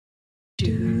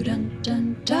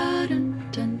dun da dun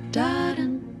dun da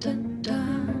dun dun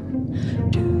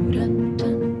dun. Do dun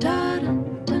dun da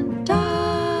dun dun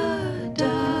da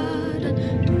da dun.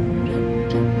 Do dun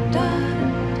dun da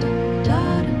dun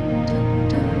da dun dun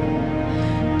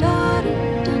dun. Da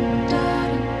dun dun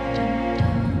da dun dun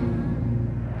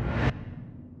dun.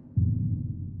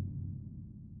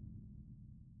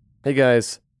 Hey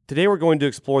guys, today we're going to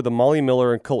explore the Molly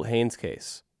Miller and Colt Haynes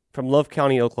case from Love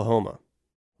County, Oklahoma.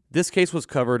 This case was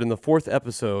covered in the 4th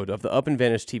episode of the Up and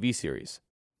Vanished TV series.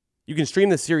 You can stream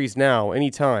the series now,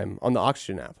 anytime, on the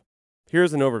Oxygen app.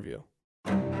 Here's an overview.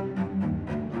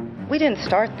 We didn't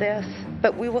start this,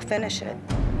 but we will finish it.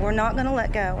 We're not going to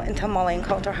let go until Molly and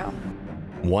Colt are home.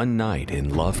 One night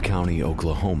in Love County,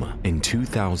 Oklahoma in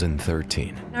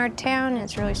 2013. Our town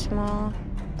is really small.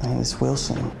 It's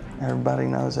Wilson. Everybody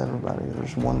knows everybody.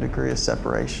 There's 1 degree of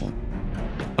separation.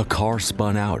 A car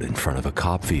spun out in front of a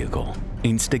cop vehicle,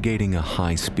 instigating a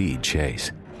high-speed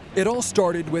chase. It all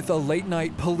started with a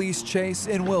late-night police chase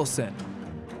in Wilson.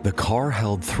 The car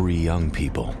held 3 young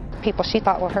people. People she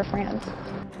thought were her friends.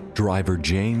 Driver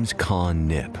James Con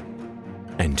Nip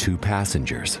and 2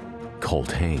 passengers,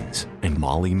 Colt Haynes and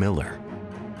Molly Miller.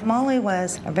 Molly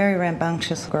was a very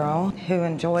rambunctious girl who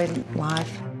enjoyed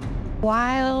life.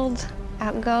 Wild,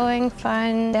 outgoing,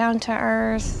 fun, down to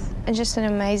earth, and just an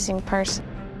amazing person.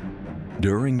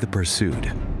 During the pursuit,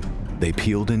 they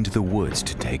peeled into the woods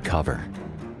to take cover.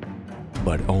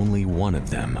 But only one of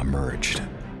them emerged.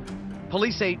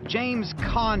 Police say James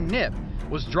Con Nip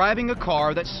was driving a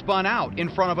car that spun out in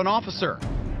front of an officer,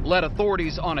 led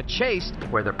authorities on a chase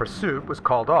where the pursuit was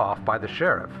called off by the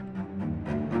sheriff.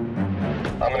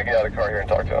 I'm going to get out of the car here and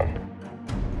talk to him.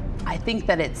 I think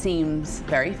that it seems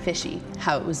very fishy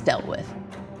how it was dealt with.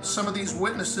 Some of these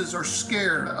witnesses are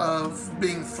scared of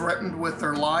being threatened with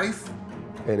their life.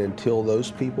 And until those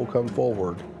people come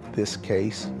forward, this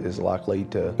case is likely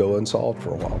to go unsolved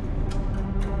for a while.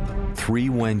 3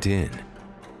 went in,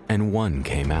 and 1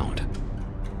 came out.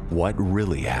 What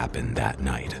really happened that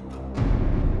night?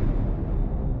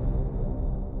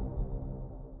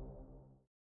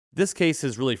 This case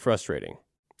is really frustrating.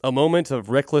 A moment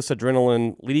of reckless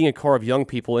adrenaline leading a car of young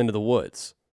people into the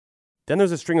woods. Then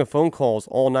there's a string of phone calls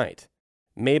all night,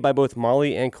 made by both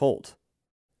Molly and Colt.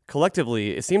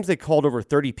 Collectively, it seems they called over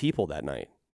 30 people that night.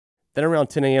 Then around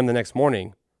 10 a.m. the next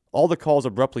morning, all the calls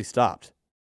abruptly stopped.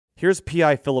 Here's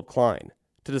PI Philip Klein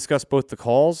to discuss both the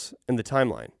calls and the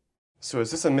timeline. So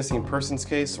is this a missing persons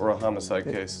case or a homicide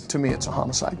case? To me, it's a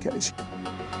homicide case.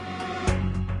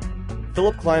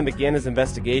 Philip Klein began his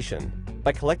investigation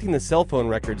by collecting the cell phone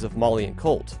records of Molly and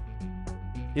Colt.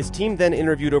 His team then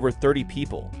interviewed over 30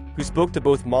 people who spoke to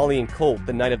both Molly and Colt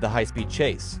the night of the high-speed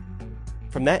chase.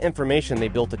 From that information, they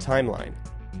built a timeline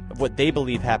of what they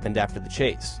believe happened after the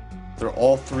chase. They're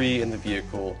all 3 in the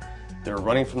vehicle. They're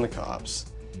running from the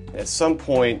cops. At some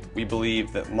point, we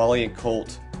believe that Molly and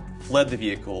Colt fled the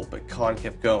vehicle, but Con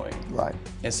kept going. Right.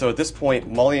 And so at this point,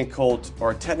 Molly and Colt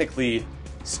are technically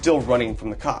still running from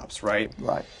the cops, right?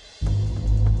 Right.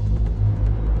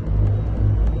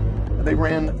 They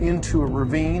ran into a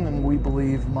ravine, and we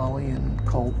believe Molly and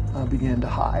Colt began to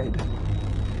hide.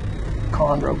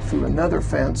 Con broke through another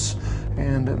fence,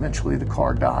 and eventually the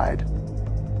car died.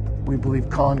 We believe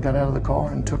Con got out of the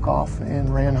car and took off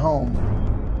and ran home.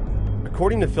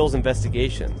 According to Phil's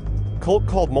investigation, Colt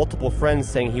called multiple friends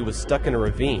saying he was stuck in a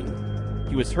ravine.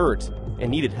 He was hurt and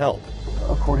needed help.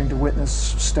 According to witness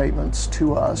statements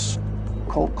to us,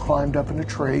 Colt climbed up in a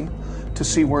tree to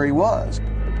see where he was.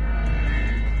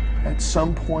 At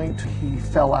some point, he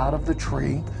fell out of the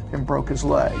tree and broke his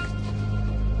leg.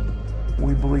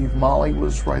 We believe Molly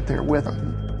was right there with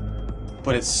him.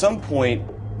 But at some point,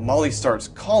 Molly starts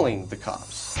calling the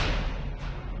cops.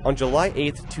 On July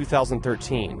 8th,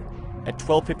 2013, at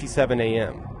 12:57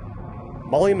 a.m.,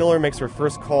 Molly Miller makes her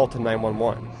first call to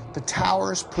 911. The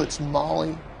towers puts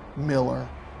Molly Miller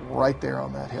right there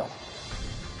on that hill.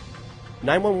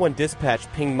 911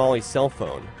 dispatch pinged Molly's cell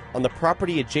phone on the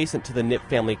property adjacent to the Nip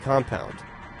family compound,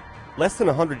 less than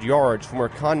 100 yards from where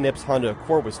Con Nip's Honda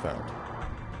Accord was found.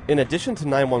 In addition to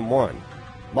 911,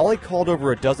 Molly called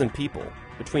over a dozen people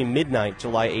between midnight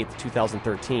July 8th,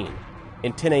 2013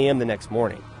 and 10 a.m. the next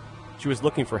morning. She was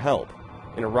looking for help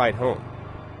and a ride home.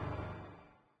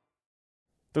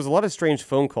 There's a lot of strange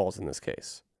phone calls in this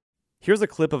case. Here's a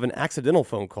clip of an accidental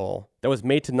phone call that was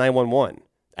made to 911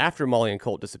 after Molly and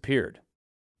Colt disappeared.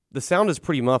 The sound is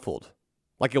pretty muffled,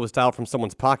 like it was dialed from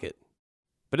someone's pocket.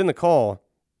 But in the call,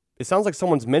 it sounds like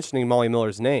someone's mentioning Molly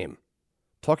Miller's name,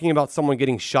 talking about someone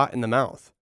getting shot in the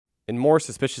mouth, and more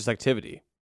suspicious activity.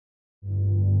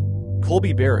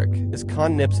 Colby Barrick is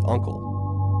Con Nip's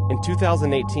uncle. In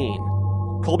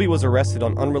 2018, Colby was arrested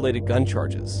on unrelated gun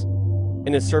charges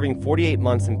and is serving 48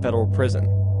 months in federal prison.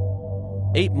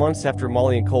 8 months after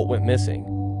Molly and Colt went missing,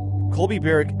 Colby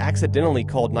Barrick accidentally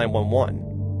called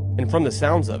 911, and from the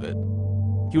sounds of it,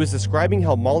 he was describing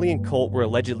how Molly and Colt were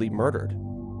allegedly murdered.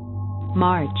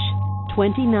 March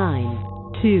 29,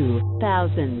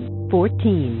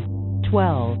 2014,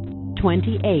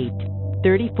 12:28,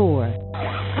 34.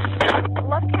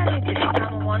 Love County District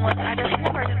 911 with address and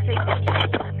emergency.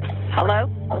 Hello?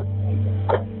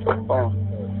 Oh,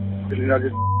 you know,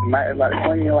 just like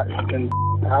cleaning like and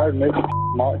I maybe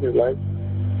mark his leg.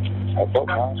 I thought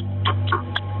not.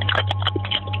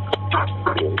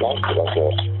 You lost it like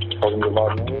that. Talking to the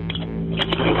bottom of it.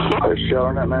 They're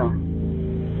showing that now.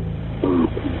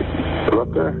 They're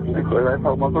up there. They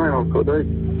put my thing on for day.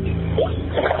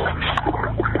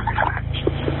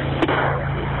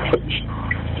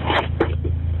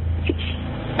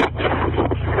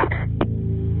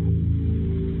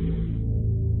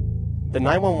 The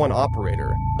 911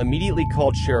 operator immediately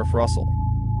called Sheriff Russell.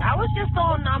 I was just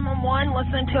on 911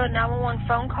 listening to a 911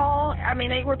 phone call. I mean,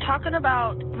 they were talking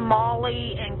about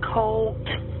Molly and Colt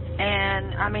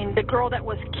and, I mean, the girl that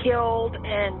was killed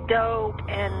and dope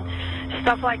and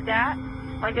stuff like that.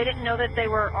 Like, they didn't know that they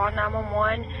were on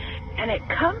 911. And it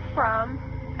comes from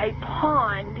a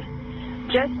pond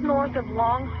just north of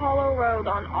Long Hollow Road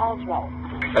on Oswald.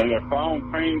 And the phone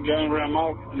ping going around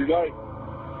all today?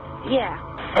 Yeah.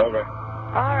 Okay.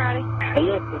 Alrighty. Hey,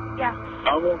 listen. Yeah.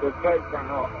 I want the tape from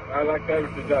her. I like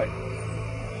that today.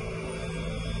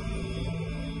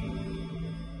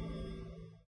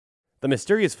 The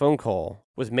mysterious phone call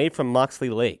was made from Moxley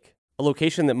Lake, a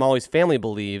location that Molly's family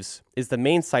believes is the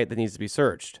main site that needs to be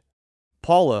searched.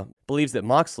 Paula believes that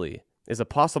Moxley is a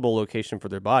possible location for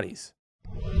their bodies.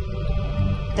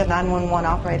 The 911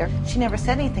 operator, she never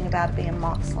said anything about it being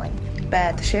Moxley.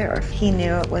 But the sheriff, he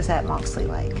knew it was at Moxley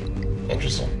Lake.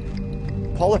 Interesting.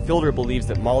 Paula Fielder believes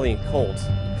that Molly and Colt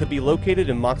could be located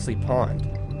in Moxley Pond.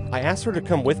 I asked her to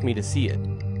come with me to see it.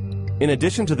 In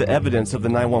addition to the evidence of the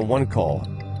 911 call,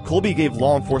 Colby gave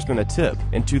law enforcement a tip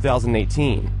in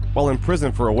 2018, while in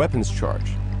prison for a weapons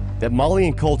charge, that Molly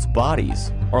and Colt's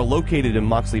bodies are located in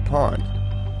Moxley Pond.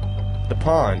 The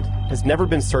pond has never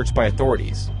been searched by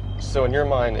authorities. So in your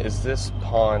mind, is this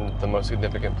pond the most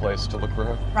significant place to look for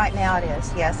her? Right now it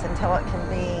is, yes, until it can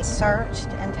be searched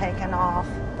and taken off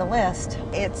the list.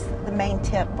 It's the main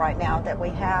tip right now that we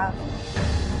have.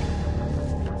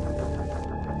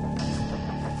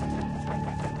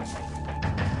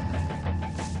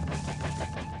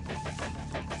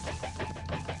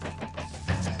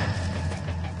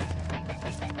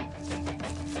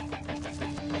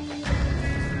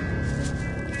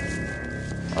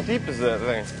 How deep is that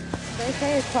thing? They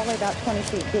say it's probably about 20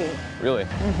 feet deep. Really?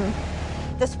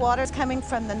 Mm-hmm. This water is coming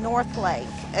from the North Lake.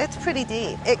 It's pretty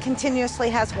deep. It continuously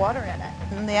has water in it.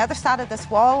 And the other side of this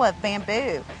wall of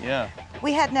bamboo, Yeah.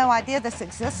 we had no idea this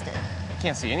existed.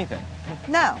 Can't see anything.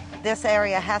 No, this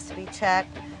area has to be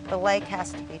checked. The lake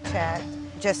has to be checked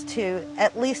just to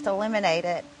at least eliminate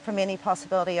it from any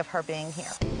possibility of her being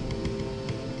here.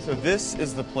 So this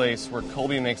is the place where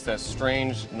Colby makes that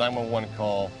strange 911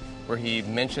 call where he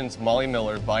mentions Molly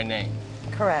Miller by name.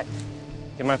 Correct.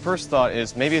 And my first thought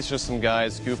is maybe it's just some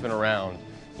guys goofing around,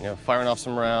 you know, firing off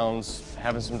some rounds,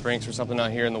 having some drinks or something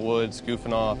out here in the woods,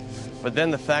 goofing off. But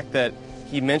then the fact that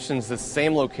he mentions this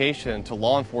same location to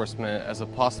law enforcement as a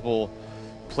possible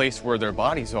place where their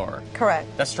bodies are. Correct.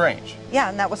 That's strange. Yeah,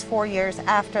 and that was 4 years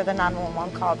after the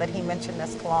 911 call that he mentioned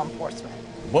this to law enforcement.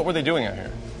 What were they doing out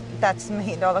here? That's the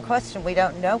million-dollar question. We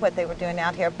don't know what they were doing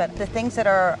out here, but the things that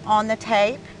are on the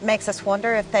tape makes us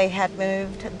wonder if they had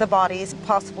moved the bodies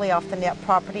possibly off the net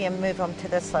property and moved them to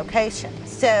this location.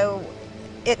 So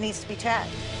it needs to be checked.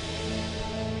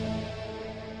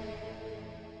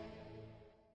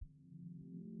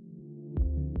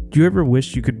 Do you ever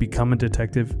wish you could become a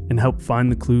detective and help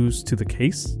find the clues to the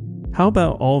case? How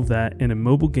about all of that in a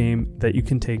mobile game that you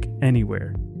can take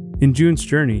anywhere? In June's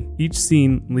Journey, each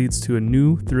scene leads to a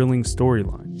new, thrilling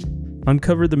storyline.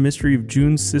 Uncover the mystery of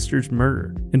June's sister's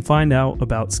murder and find out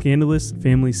about scandalous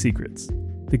family secrets.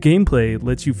 The gameplay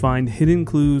lets you find hidden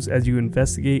clues as you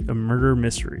investigate a murder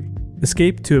mystery.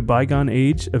 Escape to a bygone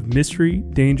age of mystery,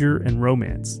 danger, and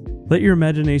romance. Let your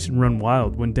imagination run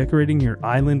wild when decorating your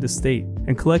island estate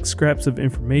and collect scraps of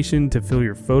information to fill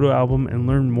your photo album and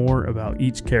learn more about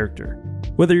each character.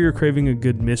 Whether you're craving a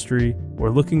good mystery or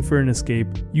looking for an escape,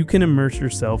 you can immerse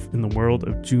yourself in the world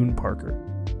of June Parker.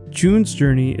 June's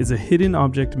Journey is a hidden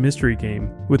object mystery game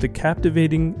with a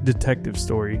captivating detective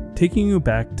story taking you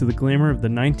back to the glamour of the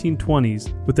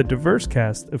 1920s with a diverse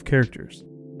cast of characters.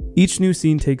 Each new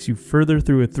scene takes you further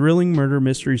through a thrilling murder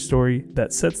mystery story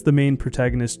that sets the main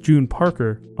protagonist, June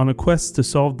Parker, on a quest to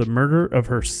solve the murder of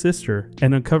her sister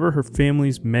and uncover her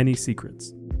family's many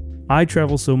secrets. I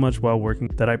travel so much while working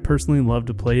that I personally love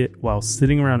to play it while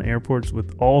sitting around airports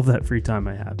with all of that free time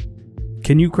I have.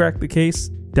 Can you crack the case?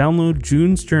 Download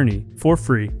June's Journey for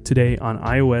free today on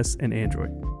iOS and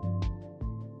Android.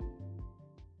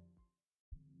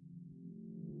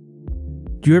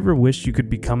 Do you ever wish you could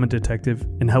become a detective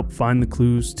and help find the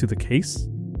clues to the case?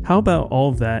 How about all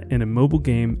of that in a mobile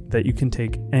game that you can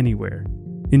take anywhere?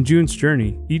 In June's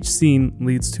Journey, each scene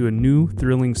leads to a new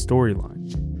thrilling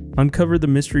storyline. Uncover the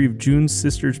mystery of June's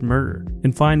sister's murder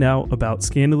and find out about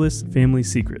scandalous family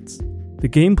secrets. The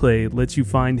gameplay lets you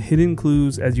find hidden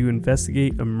clues as you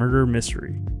investigate a murder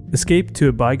mystery. Escape to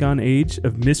a bygone age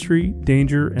of mystery,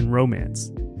 danger, and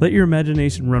romance. Let your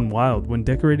imagination run wild when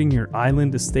decorating your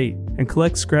island estate and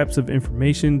collect scraps of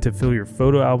information to fill your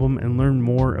photo album and learn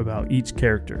more about each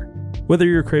character. Whether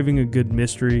you're craving a good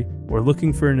mystery or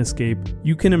looking for an escape,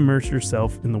 you can immerse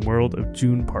yourself in the world of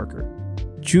June Parker.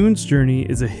 June's Journey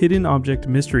is a hidden object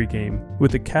mystery game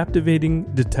with a captivating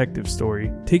detective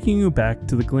story taking you back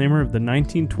to the glamour of the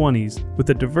 1920s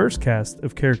with a diverse cast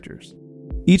of characters.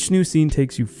 Each new scene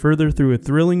takes you further through a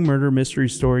thrilling murder mystery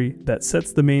story that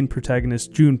sets the main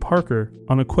protagonist, June Parker,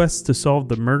 on a quest to solve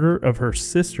the murder of her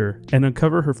sister and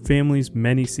uncover her family's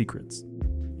many secrets.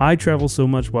 I travel so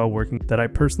much while working that I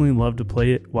personally love to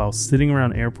play it while sitting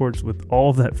around airports with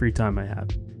all of that free time I have.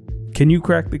 Can you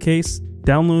crack the case?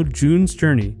 Download June's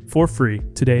Journey for free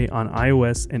today on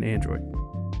iOS and Android.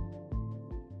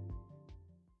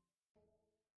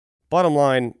 Bottom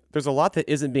line, there's a lot that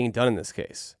isn't being done in this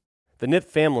case. The Knipp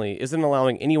family isn't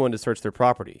allowing anyone to search their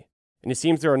property, and it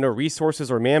seems there are no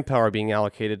resources or manpower being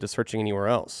allocated to searching anywhere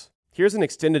else. Here's an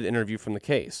extended interview from the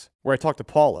case, where I talked to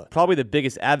Paula, probably the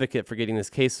biggest advocate for getting this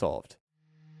case solved.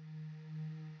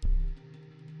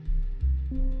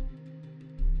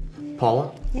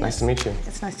 Paula, Yes. Nice to meet you.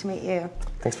 It's nice to meet you.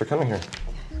 Thanks for coming here.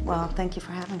 Well, thank you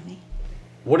for having me.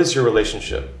 What is your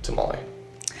relationship to Molly?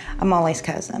 I'm Molly's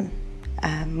cousin.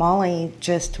 Molly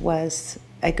just was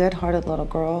a good-hearted little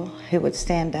girl who would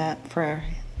stand up for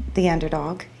the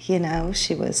underdog. You know,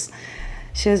 she was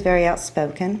very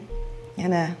outspoken,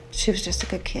 and she was just a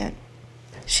good kid.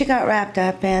 She got wrapped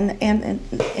up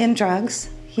in drugs,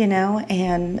 you know,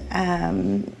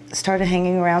 and started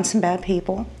hanging around some bad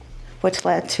people, which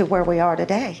led to where we are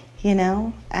today, you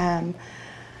know.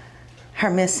 Her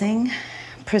missing,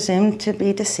 presumed to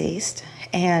be deceased,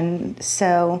 and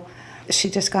so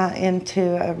she just got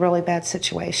into a really bad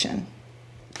situation.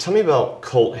 Tell me about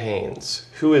Colt Haynes.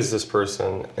 Who is this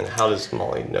person, and how does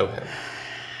Molly know him?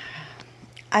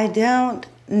 I don't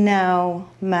know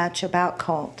much about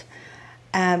Colt.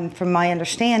 From my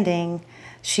understanding,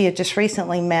 she had just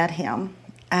recently met him.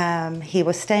 He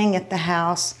was staying at the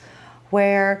house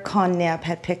where Con Knipp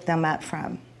had picked them up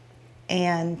from,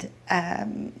 and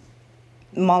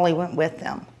Molly went with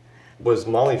them. Was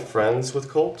Molly friends with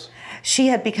Colt? She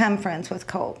had become friends with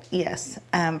Colt, yes.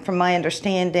 From my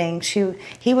understanding,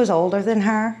 he was older than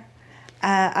her.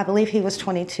 I believe he was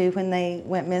 22 when they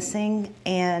went missing,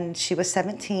 and she was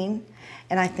 17.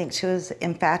 And I think she was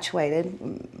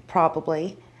infatuated,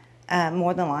 probably,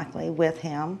 more than likely, with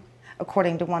him.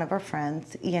 According to one of her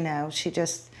friends, you know, she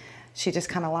just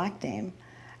kind of liked him.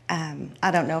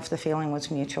 I don't know if the feeling was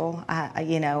mutual,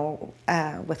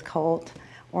 with Colt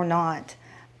or not.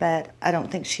 But I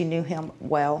don't think she knew him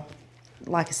well.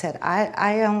 Like I said,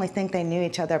 I only think they knew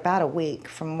each other about a week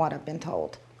from what I've been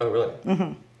told. Oh, really?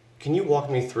 Mm-hmm. Can you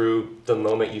walk me through the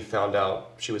moment you found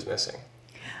out she was missing?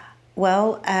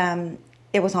 Well,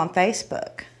 it was on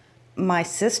Facebook. My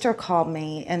sister called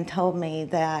me and told me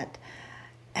that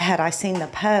had I seen the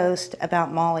post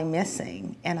about Molly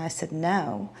missing, and I said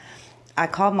no. I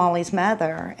called Molly's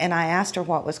mother and I asked her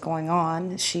what was going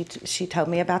on. She told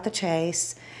me about the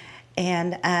chase,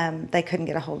 and they couldn't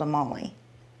get a hold of Molly.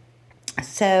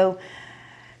 So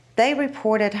they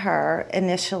reported her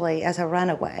initially as a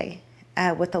runaway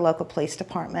with the local police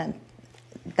department.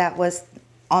 That was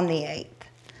on the 8th,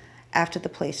 after the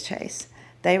police chase.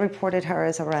 They reported her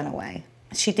as a runaway.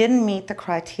 She didn't meet the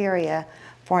criteria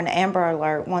for an Amber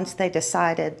Alert once they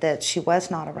decided that she was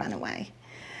not a runaway.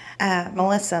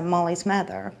 Melissa, Molly's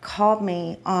mother, called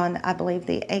me on, I believe,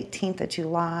 the 18th of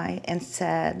July and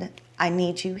said, I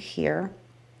need you here.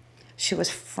 She was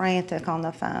frantic on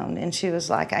the phone, and she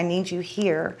was like, I need you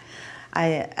here.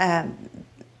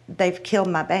 They've killed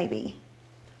my baby.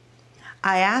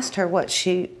 I asked her what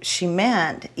she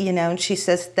meant, you know, and she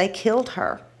says, they killed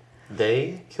her.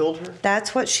 They killed her?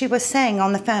 That's what she was saying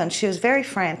on the phone. She was very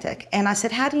frantic. And I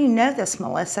said, how do you know this,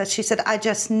 Melissa? She said, I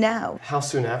just know. How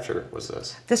soon after was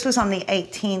this? This was on the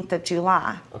 18th of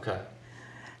July. Okay.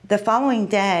 The following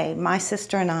day, my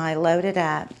sister and I loaded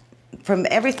up. From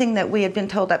everything that we had been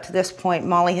told up to this point,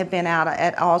 Molly had been out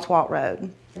at Oswalt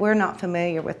Road. We're not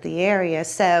familiar with the area,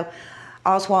 so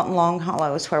Oswalt and Long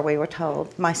Hollow is where we were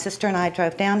told. My sister and I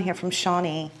drove down here from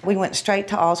Shawnee. We went straight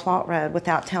to Oswalt Road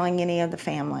without telling any of the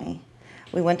family.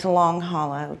 We went to Long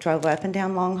Hollow, drove up and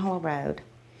down Long Hollow Road,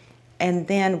 and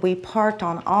then we parked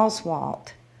on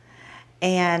Oswalt,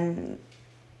 and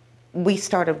we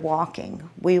started walking.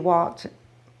 We walked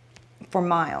for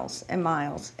miles and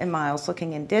miles and miles,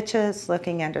 looking in ditches,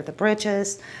 looking under the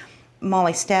bridges.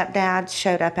 Molly's stepdad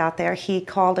showed up out there. He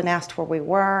called and asked where we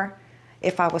were,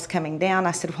 if I was coming down.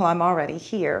 I said, well, I'm already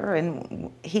here.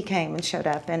 And he came and showed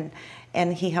up,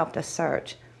 and he helped us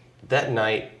search. That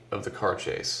night of the car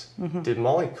chase, did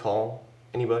Molly call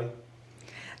anybody?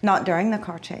 Not during the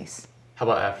car chase. How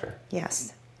about after?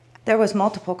 Yes. There was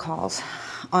multiple calls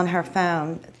on her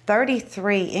phone.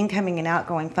 33 incoming and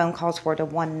outgoing phone calls were to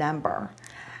one number,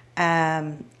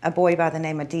 a boy by the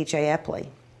name of DJ Epley.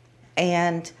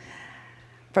 And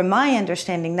from my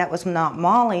understanding, that was not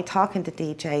Molly talking to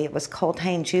DJ, it was Colt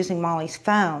Haynes using Molly's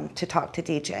phone to talk to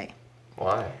DJ.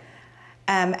 Why?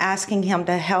 Asking him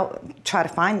to help try to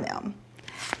find them.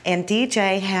 And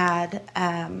DJ had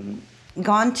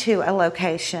gone to a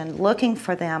location looking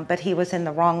for them, but he was in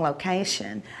the wrong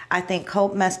location. I think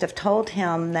Colt must have told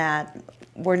him that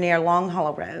we're near Long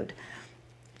Hollow Road.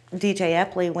 DJ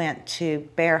Epley went to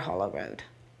Bear Hollow Road,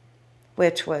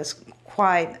 which was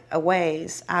quite a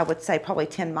ways, I would say probably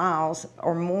 10 miles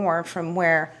or more from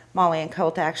where Molly and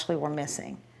Colt actually were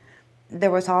missing.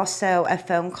 There was also a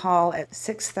phone call at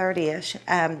 6:30ish,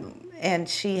 and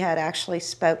she had actually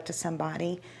spoke to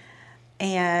somebody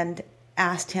and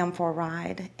asked him for a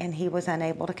ride, and he was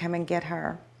unable to come and get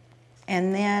her.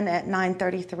 And then at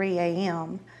 9:33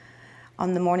 a.m.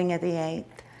 on the morning of the 8th,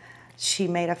 she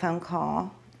made a phone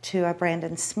call to a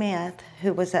Brandon Smith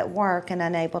who was at work and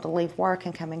unable to leave work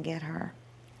and come and get her.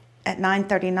 At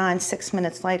 9:39, 6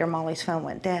 minutes later, Molly's phone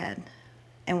went dead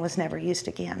and was never used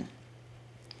again.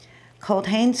 Colt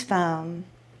Haynes' phone,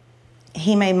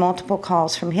 he made multiple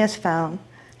calls from his phone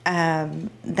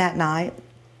that night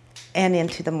and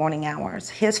into the morning hours.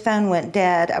 His phone went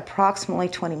dead approximately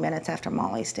 20 minutes after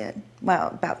Molly's did. Well,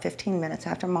 about 15 minutes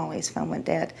after Molly's phone went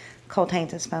dead, Colt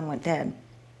Haynes' phone went dead.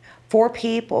 4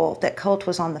 people that Colt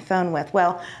was on the phone with,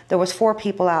 well, there was 4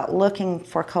 people out looking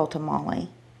for Colt and Molly,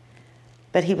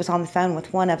 but he was on the phone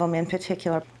with one of them in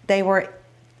particular. They were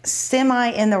semi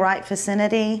in the right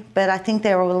vicinity, but I think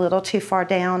they were a little too far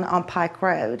down on Pike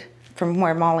Road from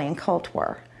where Molly and Colt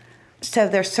were. So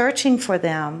they're searching for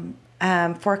them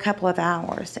for a couple of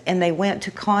hours, and they went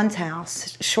to Con's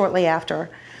house shortly after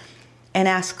and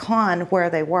asked Con where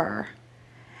they were.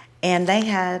 And they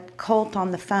had Colt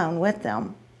on the phone with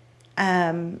them,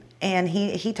 and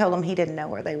he told them he didn't know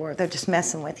where they were. They're just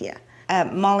messing with you.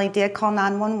 Molly did call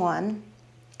 911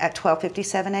 at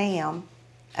 12:57 a.m.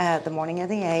 The morning of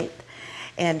the 8th,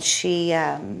 and she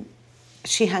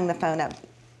hung the phone up.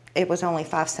 It was only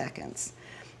 5 seconds.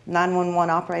 911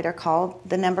 operator called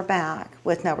the number back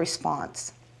with no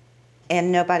response,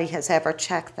 and nobody has ever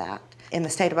checked that. In the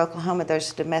state of Oklahoma,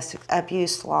 there's a domestic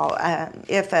abuse law.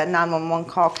 If a 911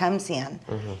 call comes in,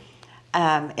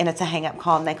 and it's a hang-up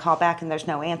call and they call back and there's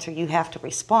no answer, you have to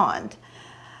respond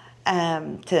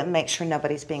to make sure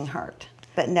nobody's being hurt.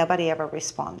 But nobody ever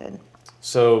responded.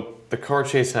 So the car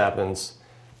chase happens,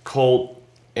 Colt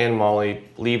and Molly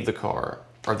leave the car.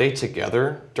 Are they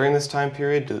together during this time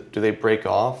period? Do they break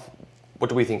off?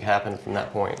 What do we think happened from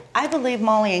that point? I believe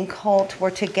Molly and Colt were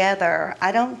together.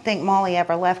 I don't think Molly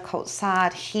ever left Colt's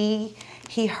side. He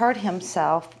hurt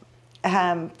himself.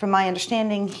 From my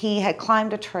understanding, he had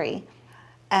climbed a tree.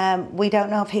 We don't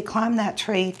know if he climbed that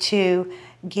tree to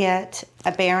get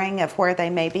a bearing of where they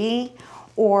may be,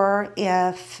 or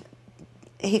if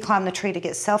he climbed the tree to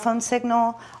get cell phone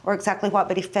signal, or exactly what,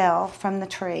 but he fell from the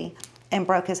tree and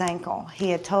broke his ankle. He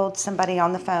had told somebody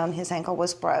on the phone his ankle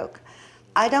was broke.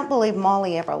 I don't believe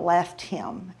Molly ever left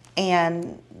him.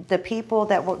 And the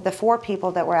 4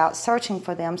 people that were out searching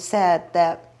for them said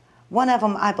that, one of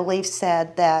them, I believe,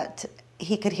 said that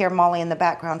he could hear Molly in the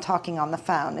background talking on the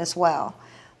phone as well.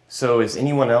 So is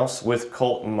anyone else with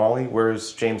Colt and Molly?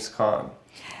 Where's James Con?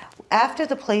 After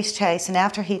the police chase and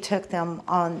after he took them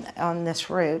on this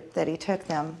route that he took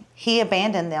them, he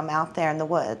abandoned them out there in the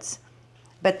woods.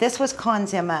 But this was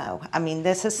Con's MO. I mean,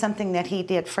 this is something that he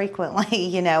did frequently.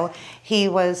 You know, he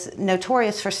was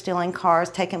notorious for stealing cars,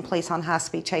 taking police on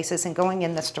high-speed chases, and going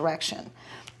in this direction.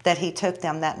 that he took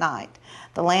them that night.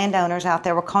 The landowners out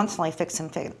there were constantly fixing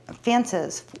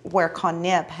fences where Con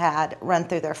Nip had run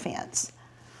through their fence.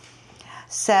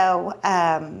 So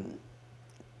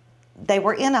they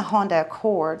were in a Honda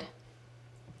Accord.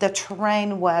 The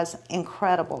terrain was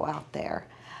incredible out there.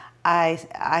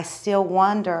 I still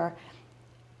wonder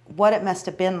what it must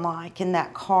have been like in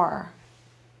that car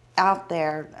out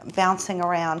there bouncing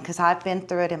around, because I've been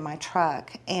through it in my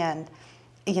truck, and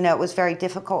you know, it was very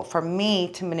difficult for me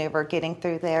to maneuver getting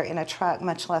through there in a truck,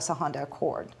 much less a Honda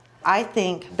Accord. I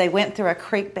think they went through a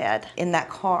creek bed in that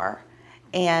car,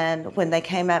 and when they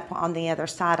came up on the other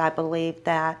side, I believe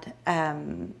that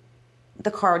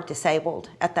the car disabled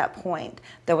at that point.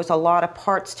 There was a lot of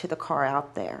parts to the car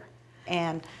out there,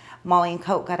 and Molly and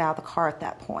Colt got out of the car at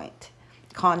that point.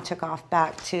 Con took off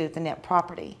back to the Nip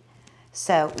property.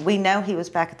 So we know he was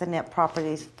back at the Nip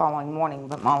property the following morning,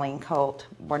 but Molly and Colt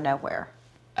were nowhere.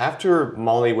 After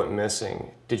Molly went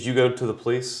missing, did you go to the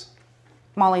police?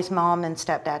 Molly's mom and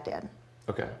stepdad did.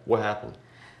 Okay, what happened?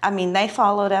 I mean, they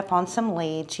followed up on some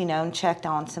leads, you know, and checked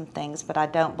on some things, but I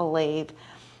don't believe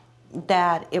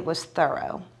that it was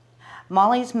thorough.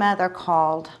 Molly's mother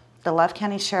called the Love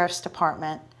County Sheriff's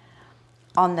Department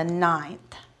on the 9th,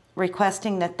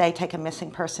 requesting that they take a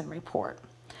missing person report.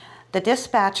 The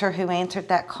dispatcher who answered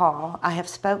that call, I have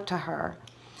spoke to her,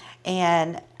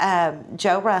 and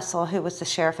Joe Russell, who was the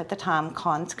sheriff at the time,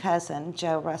 Con's cousin,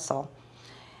 Joe Russell,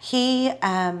 he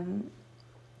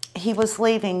was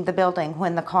leaving the building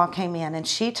when the call came in, and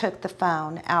she took the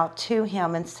phone out to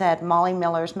him and said, Molly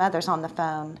Miller's mother's on the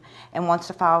phone and wants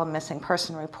to file a missing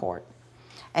person report.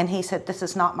 And he said, this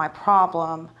is not my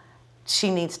problem.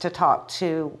 She needs to talk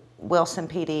to Wilson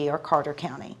PD or Carter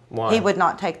County. Why? He would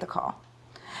not take the call.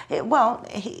 He's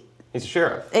a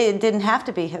sheriff. It didn't have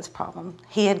to be his problem.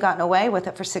 He had gotten away with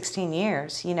it for 16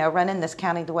 years, you know, running this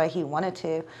county the way he wanted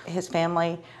to. His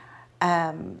family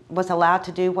was allowed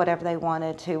to do whatever they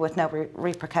wanted to with no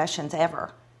repercussions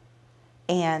ever.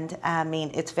 And I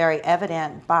mean, it's very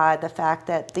evident by the fact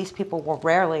that these people were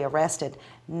rarely arrested,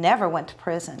 never went to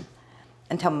prison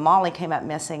until Molly came up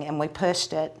missing, and we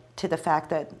pushed it to the fact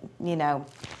that, you know,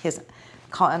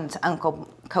 Con's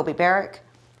uncle, Kobe Barrick,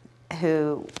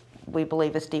 who we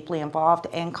believe is deeply involved,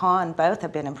 and Con both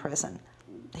have been in prison.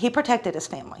 He protected his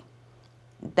family.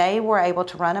 They were able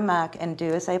to run amok and do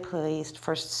as they pleased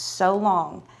for so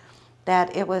long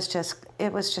that it was just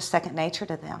second nature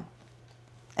to them.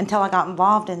 Until I got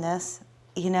involved in this,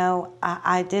 you know,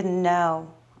 I didn't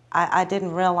know, I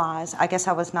didn't realize, I guess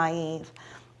I was naive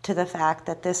to the fact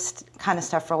that this kind of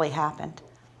stuff really happened.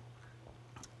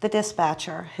 The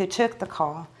dispatcher who took the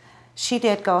call, she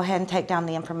did go ahead and take down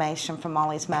the information from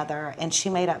Molly's mother, and she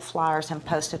made up flyers and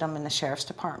posted them in the sheriff's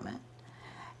department.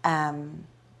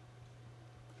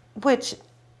 Which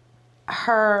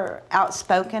her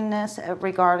outspokenness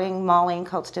regarding Molly and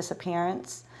Colt's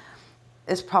disappearance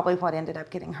is probably what ended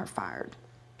up getting her fired.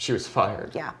 She was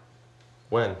fired? Yeah.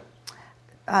 When?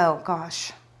 Oh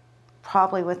gosh,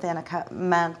 probably within a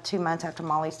month, 2 months after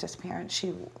Molly's disappearance,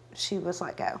 she was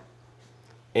let go.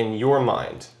 In your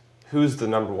mind, who's the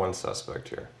number one suspect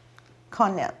here?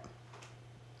 Con Nip.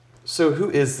 So who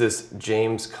is this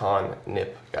James Con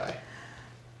Nip guy?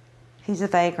 He's a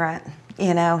vagrant.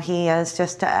 You know, he is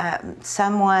just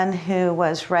someone who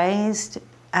was raised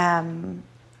in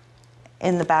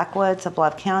the backwoods of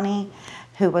Love County,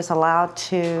 who was allowed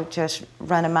to just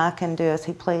run amok and do as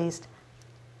he pleased.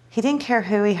 He didn't care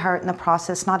who he hurt in the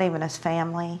process, not even his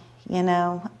family, you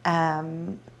know.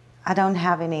 I don't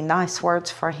have any nice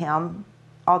words for him,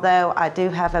 although I do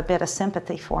have a bit of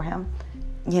sympathy for him.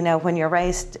 You know, when you're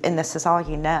raised and this is all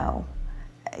you know,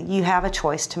 you have a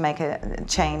choice to make a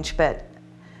change, but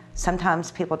sometimes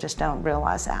people just don't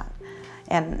realize that.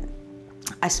 And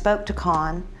I spoke to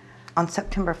Con on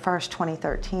September 1st,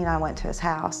 2013. I went to his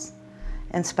house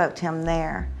and spoke to him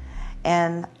there.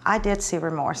 And I did see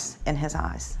remorse in his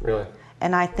eyes. Really?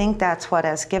 And I think that's what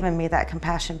has given me that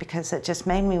compassion, because it just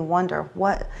made me wonder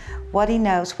what he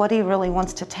knows, what he really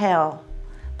wants to tell,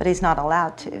 but he's not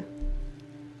allowed to.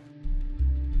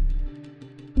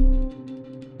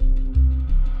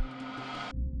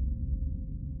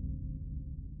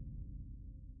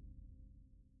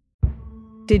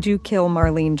 Did you kill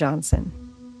Marlene Johnson?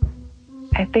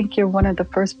 I think you're one of the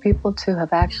first people to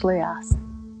have actually asked.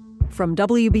 From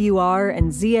WBUR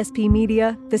and ZSP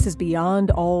Media, this is Beyond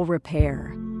All Repair,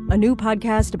 a new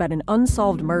podcast about an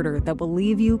unsolved murder that will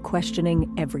leave you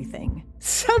questioning everything.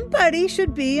 Somebody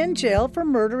should be in jail for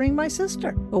murdering my sister.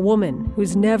 A woman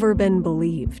who's never been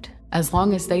believed. As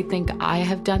long as they think I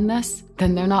have done this,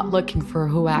 then they're not looking for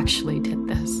who actually did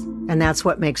this. And that's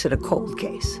what makes it a cold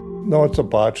case. No, it's a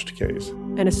botched case.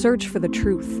 and a search for the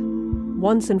truth,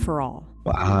 once and for all.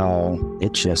 Wow,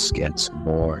 it just gets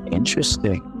more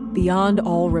interesting. Beyond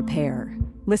All Repair.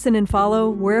 Listen and follow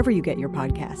wherever you get your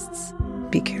podcasts.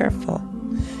 Be careful.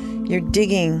 You're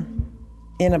digging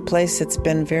in a place that's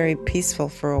been very peaceful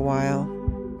for a while.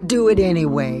 Do it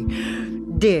anyway.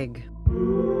 Dig.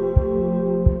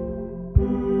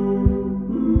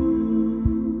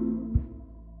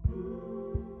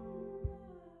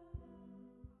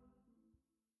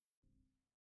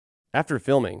 After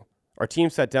filming, our team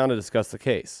sat down to discuss the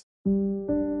case.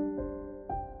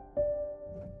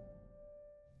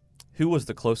 Who was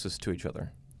the closest to each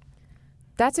other?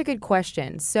 That's a good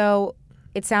question. So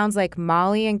it sounds like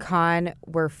Molly and Con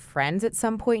were friends at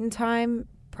some point in time,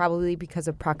 probably because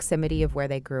of proximity of where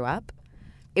they grew up.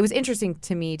 It was interesting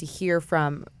to me to hear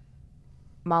from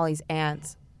Molly's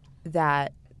aunt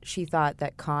that she thought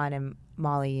that Con and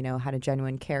Molly, had a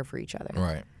genuine care for each other.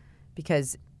 Right.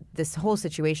 Because this whole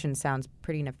situation sounds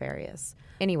pretty nefarious.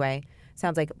 Anyway,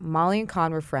 sounds like Molly and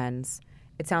Con were friends.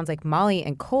 It sounds like Molly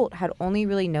and Colt had only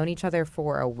really known each other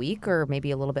for a week or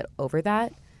maybe a little bit over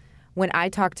that. When I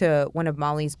talked to one of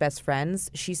Molly's best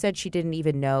friends, she said she didn't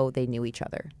even know they knew each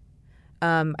other.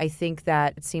 I think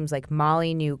that it seems like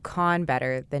Molly knew Con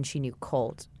better than she knew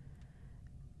Colt.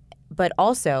 But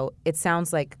also, it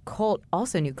sounds like Colt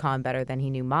also knew Con better than he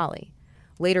knew Molly.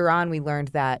 Later on, we learned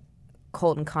that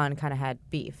Colt and Con kind of had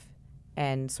beef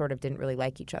and sort of didn't really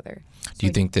like each other. Do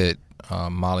you think that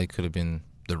Molly could have been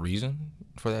the reason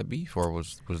for that beef, or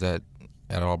was that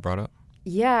at all brought up?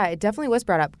 Yeah, it definitely was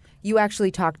brought up. You actually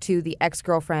talked to the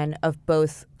ex-girlfriend of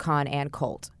both Con and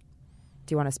Colt.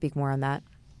 Do you want to speak more on that?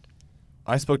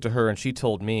 I spoke to her, and she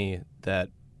told me that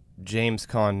James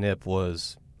Con Nip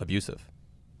was abusive.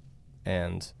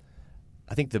 And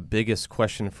I think the biggest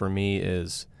question for me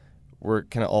is, we're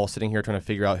kind of all sitting here trying to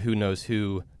figure out who knows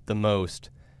who the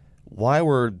most. Why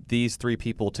were these three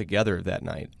people together that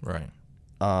night? Right.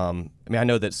 I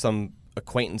know that some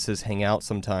acquaintances hang out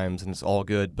sometimes, and it's all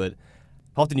good, but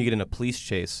how often you get in a police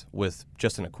chase with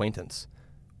just an acquaintance?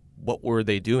 What were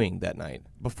they doing that night?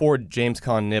 Before James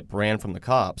Con Nip ran from the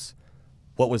cops,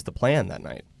 what was the plan that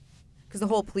night? Because the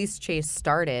whole police chase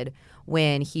started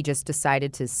when he just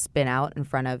decided to spin out in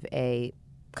front of a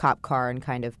cop car and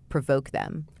kind of provoke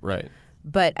them. Right.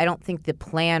 But I don't think the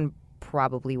plan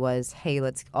probably was, hey,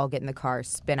 let's all get in the car,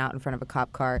 spin out in front of a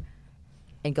cop car,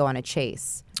 and go on a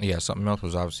chase. Yeah, something else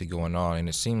was obviously going on. And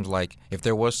it seems like if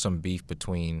there was some beef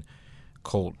between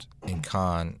Colt and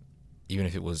Con, even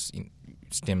if it was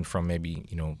stemmed from maybe,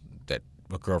 that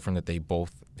a girlfriend that they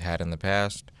both had in the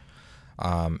past,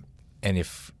 and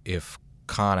if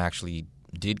Con actually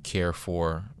did care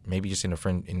for, maybe just in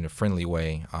a friendly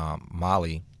way,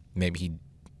 Molly, maybe he,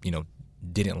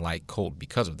 didn't like Colt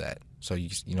because of that. So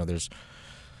there's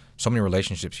so many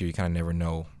relationships here, you kind of never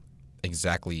know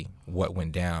exactly what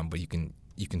went down, but you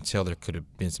can tell there could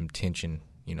have been some tension,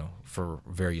 for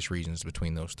various reasons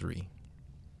between those three.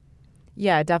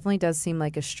 Yeah, it definitely does seem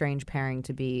like a strange pairing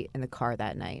to be in the car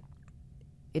that night.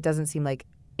 It doesn't seem like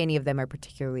any of them are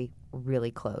particularly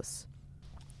really close.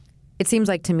 It seems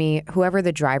like to me, whoever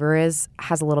the driver is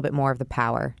has a little bit more of the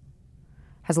power,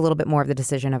 has a little bit more of the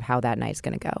decision of how that night's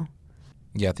going to go.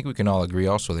 Yeah, I think we can all agree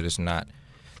also that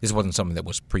this wasn't something that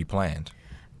was pre-planned.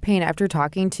 Payne, after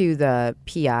talking to the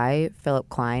PI, Philip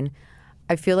Klein,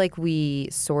 I feel like we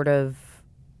sort of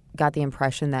got the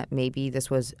impression that maybe this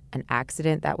was an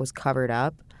accident that was covered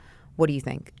up. What do you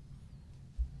think?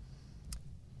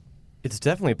 It's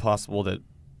definitely possible that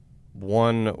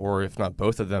one, or if not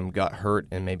both of them, got hurt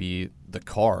in maybe the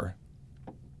car.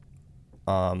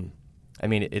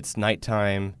 It's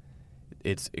nighttime.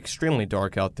 It's extremely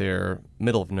dark out there,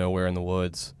 middle of nowhere in the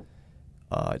woods.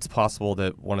 It's possible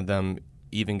that one of them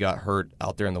even got hurt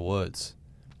out there in the woods.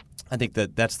 I think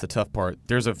that's the tough part.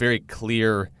 There's a very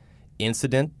clear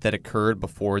incident that occurred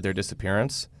before their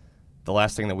disappearance. The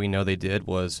last thing that we know they did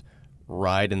was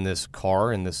ride in this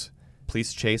car in this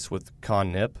police chase with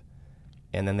Con Nip,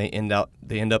 and then they end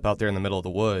up out there in the middle of the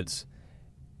woods.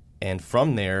 And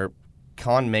from there,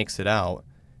 Con makes it out.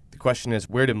 The question is,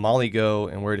 where did Molly go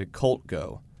and where did Colt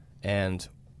go? And,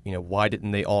 why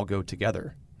didn't they all go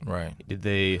together? Right. Did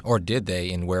they,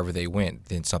 and wherever they went,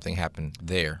 then something happened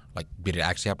there? Like, did it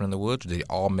actually happen in the woods, or did they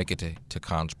all make it to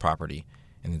Con's property,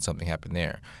 and then something happened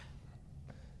there?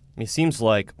 It seems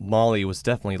like Molly was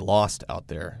definitely lost out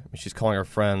there. She's calling her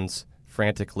friends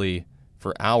frantically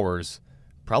for hours,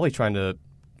 probably trying to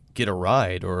get a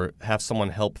ride or have someone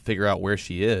help figure out where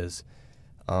she is.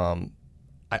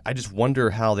 I just wonder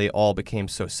how they all became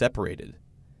so separated.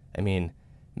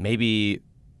 Maybe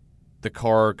the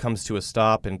car comes to a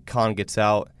stop and Con gets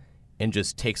out and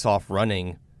just takes off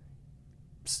running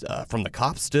from the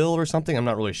cops still or something. I'm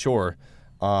not really sure.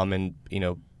 And,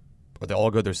 or they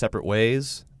all go their separate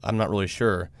ways. I'm not really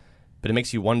sure. But it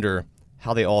makes you wonder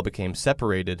how they all became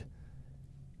separated,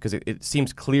 because it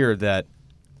seems clear that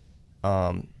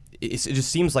it just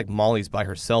seems like Molly's by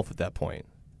herself at that point.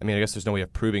 I mean, I guess there's no way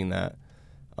of proving that.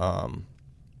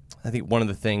 I think one of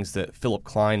the things that Philip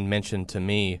Klein mentioned to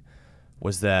me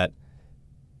was that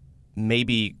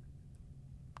maybe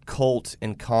Colt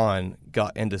and Con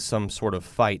got into some sort of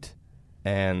fight,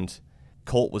 and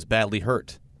Colt was badly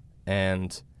hurt,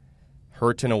 and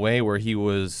hurt in a way where he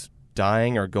was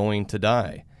dying or going to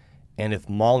die. And if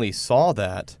Molly saw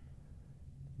that,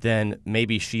 then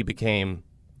maybe she became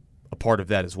a part of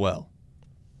that as well.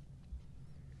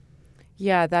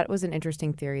 Yeah, that was an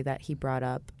interesting theory that he brought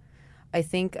up. I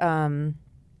think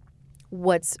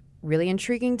what's really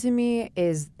intriguing to me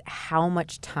is how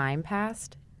much time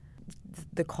passed.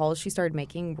 The calls she started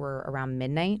making were around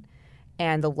midnight,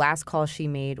 and the last call she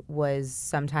made was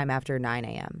sometime after 9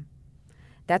 a.m.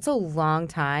 That's a long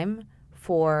time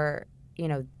for,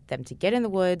 them to get in the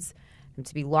woods, them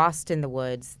to be lost in the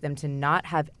woods, them to not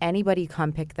have anybody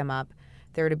come pick them up,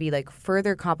 there to be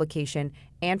further complication,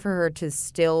 and for her to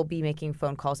still be making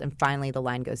phone calls, and finally the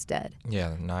line goes dead.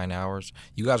 Yeah, 9 hours.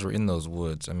 You guys were in those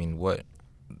woods. I mean,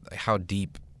 how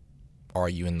deep are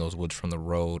you in those woods from the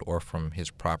road or from his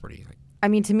property? I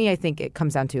mean, to me, I think it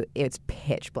comes down to it's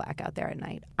pitch black out there at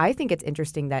night. I think it's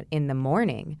interesting that in the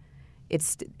morning,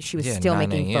 she was still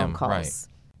making phone calls. Right.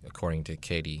 According to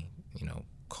Katie,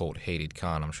 Colt hated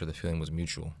Con. I'm sure the feeling was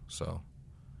mutual. So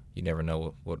you never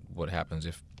know what happens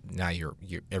if now you're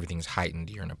everything's heightened.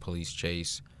 You're in a police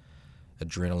chase,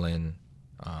 adrenaline.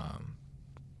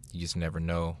 You just never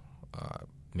know.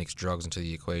 Mix drugs into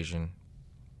the equation.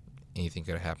 Anything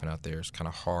could happen out there. It's kind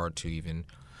of hard to even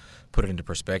put it into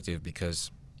perspective,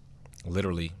 because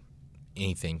literally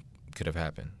anything could have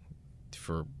happened.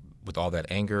 With all that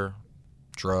anger,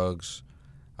 drugs,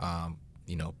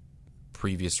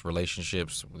 previous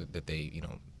relationships that they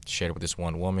shared with this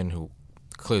one woman who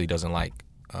clearly doesn't like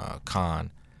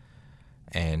Con,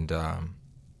 and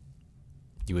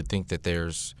you would think that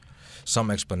there's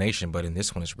some explanation, but in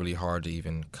this one it's really hard to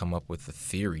even come up with a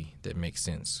theory that makes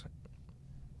sense.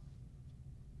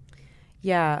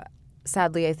 Yeah,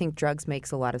 sadly, I think drugs makes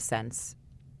a lot of sense.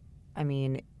 I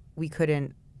mean, we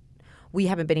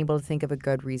haven't been able to think of a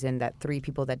good reason that three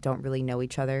people that don't really know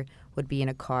each other would be in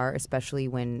a car, especially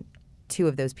when two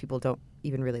of those people don't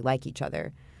even really like each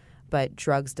other. But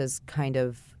drugs does kind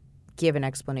of give an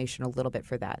explanation a little bit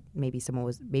for that. Maybe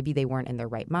they weren't in their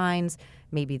right minds.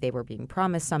 Maybe they were being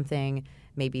promised something.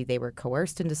 Maybe they were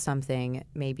coerced into something.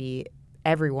 Maybe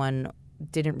everyone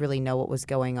didn't really know what was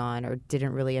going on or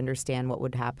didn't really understand what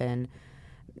would happen.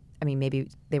 I mean, maybe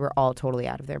they were all totally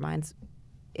out of their minds.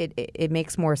 It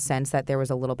makes more sense that there was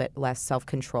a little bit less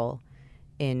self-control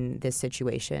in this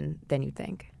situation than you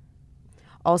think.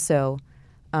 Also,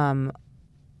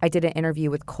 I did an interview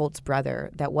with Colt's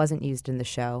brother that wasn't used in the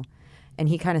show, and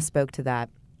he kind of spoke to that.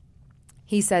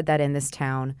 He said that in this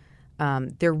town,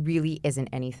 there really isn't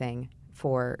anything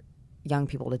for young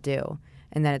people to do,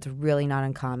 and that it's really not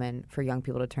uncommon for young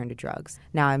people to turn to drugs.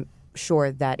 Now, I'm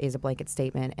sure that is a blanket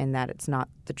statement and that it's not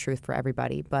the truth for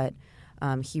everybody, but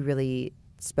he really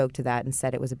spoke to that and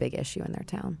said it was a big issue in their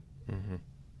town. Mm-hmm.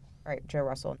 All right, Joe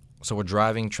Russell. So we're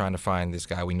driving, trying to find this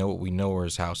guy. We know where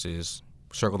his house is.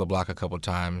 Circle the block a couple of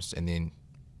times, and then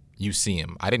you see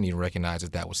him. I didn't even recognize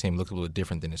that was him. Looked a little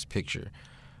different than his picture.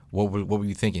 What were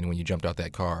you thinking when you jumped out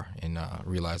that car and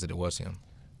realized that it was him?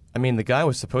 I mean, the guy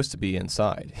was supposed to be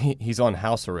inside. He's on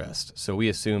house arrest, so we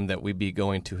assumed that we'd be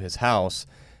going to his house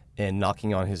and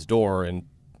knocking on his door and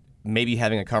maybe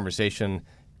having a conversation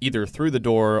either through the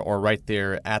door or right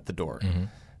there at the door. Mm-hmm.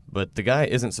 But the guy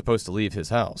isn't supposed to leave his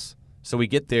house. So we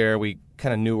get there, we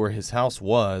kind of knew where his house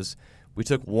was. We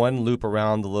took one loop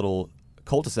around the little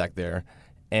cul-de-sac there,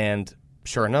 and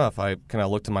sure enough, I kind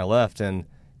of looked to my left, and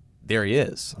there he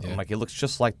is. Yeah. I'm like, it looks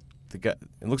just like the guy.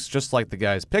 It looks just like the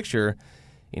guy's picture.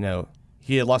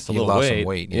 He had lost a little weight. Some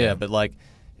weight. Yeah, but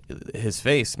his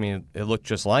face, I mean, it looked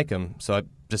just like him. So I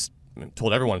just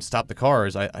told everyone, stop the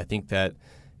cars. I think that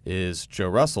is Joe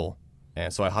Russell.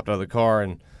 And so I hopped out of the car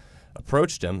and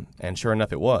approached him, and sure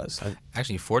enough, it was.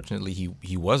 Actually, fortunately,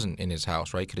 he wasn't in his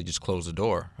house, right? Could have just closed the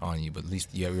door on you, but at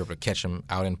least you were able to catch him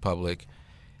out in public,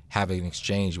 have an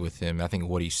exchange with him. I think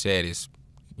what he said is,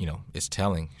 is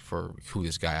telling for who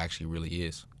this guy actually really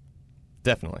is.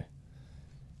 Definitely.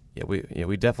 Yeah,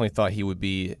 we definitely thought he would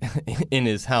be in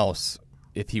his house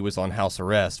if he was on house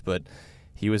arrest, but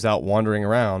he was out wandering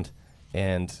around,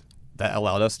 and that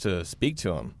allowed us to speak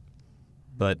to him.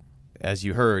 But as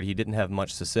you heard, he didn't have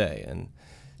much to say, and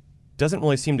doesn't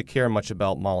really seem to care much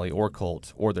about Molly or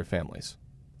Colt or their families.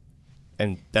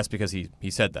 And that's because he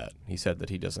said that. He said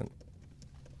that he doesn't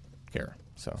care.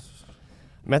 So,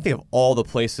 I mean, I think of all the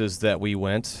places that we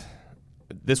went,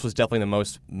 this was definitely the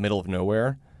most middle of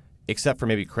nowhere, except for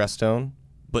maybe Crestone.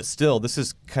 But still, this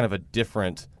is kind of a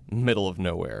different middle of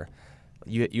nowhere.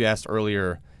 You asked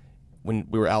earlier when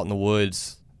we were out in the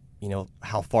woods,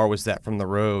 how far was that from the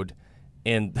road?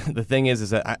 And the thing is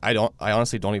that I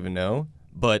honestly don't even know.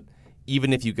 But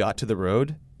even if you got to the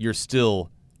road, you're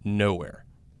still nowhere.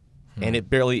 And it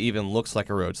barely even looks like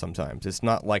a road sometimes. It's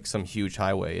not like some huge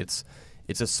highway. It's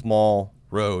a small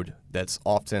road that's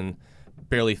often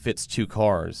barely fits 2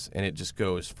 cars, and it just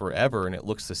goes forever, and it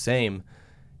looks the same.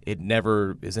 It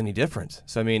never is any different.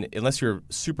 So, I mean, unless you're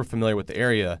super familiar with the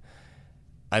area,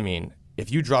 I mean,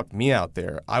 if you dropped me out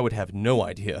there, I would have no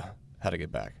idea how to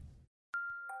get back.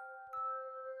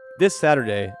 This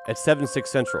Saturday at 7/6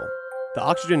 Central, the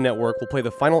Oxygen Network will play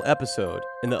the final episode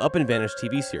in the Up and Vanished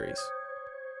TV series.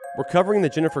 We're covering the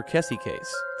Jennifer Kessie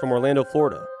case from Orlando,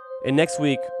 Florida. And next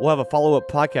week, we'll have a follow-up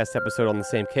podcast episode on the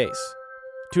same case.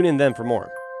 Tune in then for more.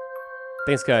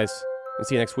 Thanks, guys, and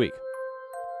see you next week.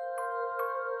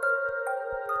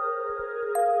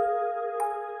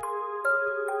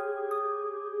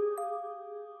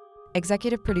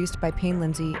 Executive produced by Payne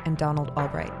Lindsay and Donald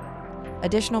Albright.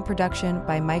 Additional production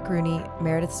by Mike Rooney,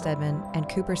 Meredith Stedman, and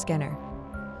Cooper Skinner.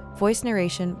 Voice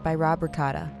narration by Rob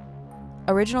Ricotta.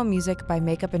 Original music by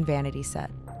Makeup and Vanity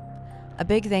Set. A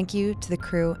big thank you to the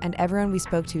crew and everyone we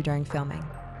spoke to during filming.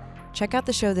 Check out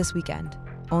the show this weekend,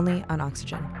 only on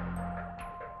Oxygen.